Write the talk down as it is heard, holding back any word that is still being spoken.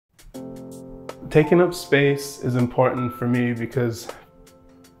Taking up space is important for me because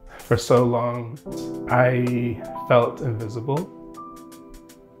for so long I felt invisible.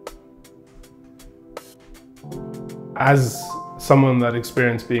 As someone that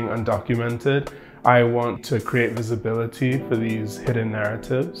experienced being undocumented, I want to create visibility for these hidden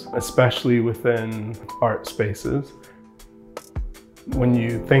narratives, especially within art spaces. When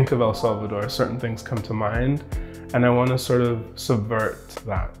you think of El Salvador, certain things come to mind, and I want to sort of subvert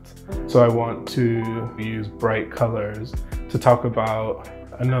that. So I want to use bright colors to talk about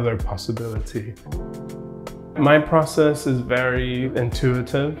another possibility. My process is very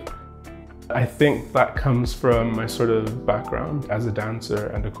intuitive. I think that comes from my sort of background as a dancer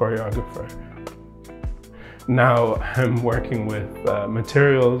and a choreographer. Now I'm working with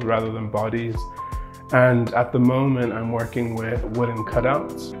materials rather than bodies, and at the moment I'm working with wooden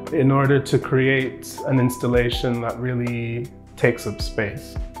cutouts in order to create an installation that really takes up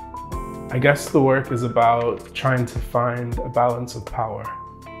space. I guess the work is about trying to find a balance of power.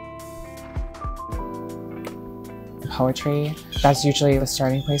 Poetry, that's usually the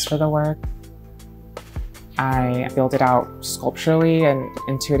starting place for the work. I build it out sculpturally and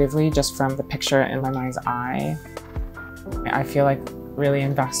intuitively just from the picture in my mind's eye. I feel like really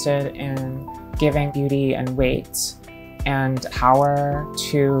invested in giving beauty and weight and power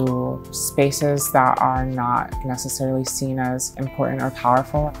to spaces that are not necessarily seen as important or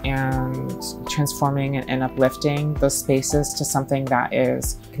powerful, and transforming and uplifting those spaces to something that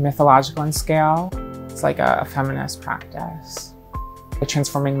is mythological in scale. It's like a feminist practice,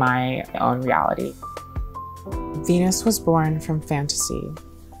 transforming my own reality. Venus was born from fantasy,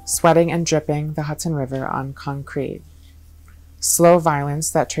 sweating and dripping the Hudson River on concrete. Slow violence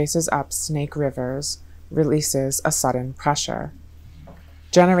that traces up snake rivers releases a sudden pressure.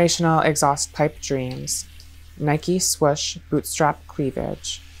 Generational exhaust pipe dreams, Nike swoosh bootstrap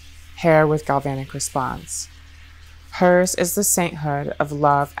cleavage, hair with galvanic response. Hers is the sainthood of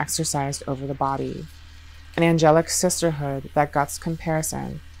love exercised over the body, an angelic sisterhood that guts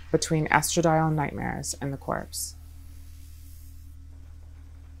comparison between estradiol nightmares and the corpse.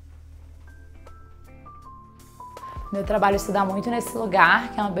 Meu trabalho se dá muito nesse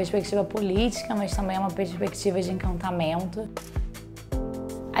lugar, que é uma perspectiva política, mas também é uma perspectiva de encantamento.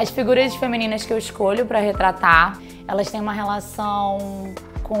 As figuras femininas que eu escolho para retratar, elas têm uma relação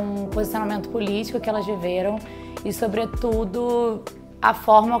com o posicionamento político que elas viveram e, sobretudo, a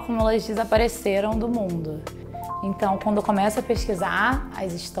forma como elas desapareceram do mundo. Então, quando eu começo a pesquisar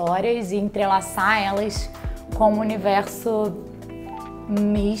as histórias e entrelaçar elas com o universo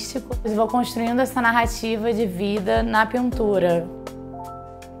místico, eu vou construindo essa narrativa de vida na pintura.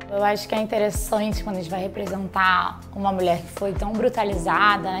 Eu acho que é interessante quando a gente vai representar uma mulher que foi tão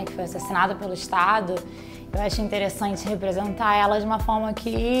brutalizada, né, que foi assassinada pelo Estado. Eu acho interessante representar ela de uma forma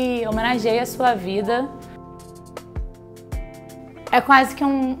que homenageia a sua vida. É quase que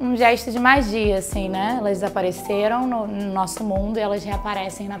um gesto de magia, assim, né? Elas desapareceram no nosso mundo e elas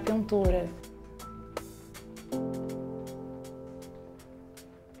reaparecem na pintura.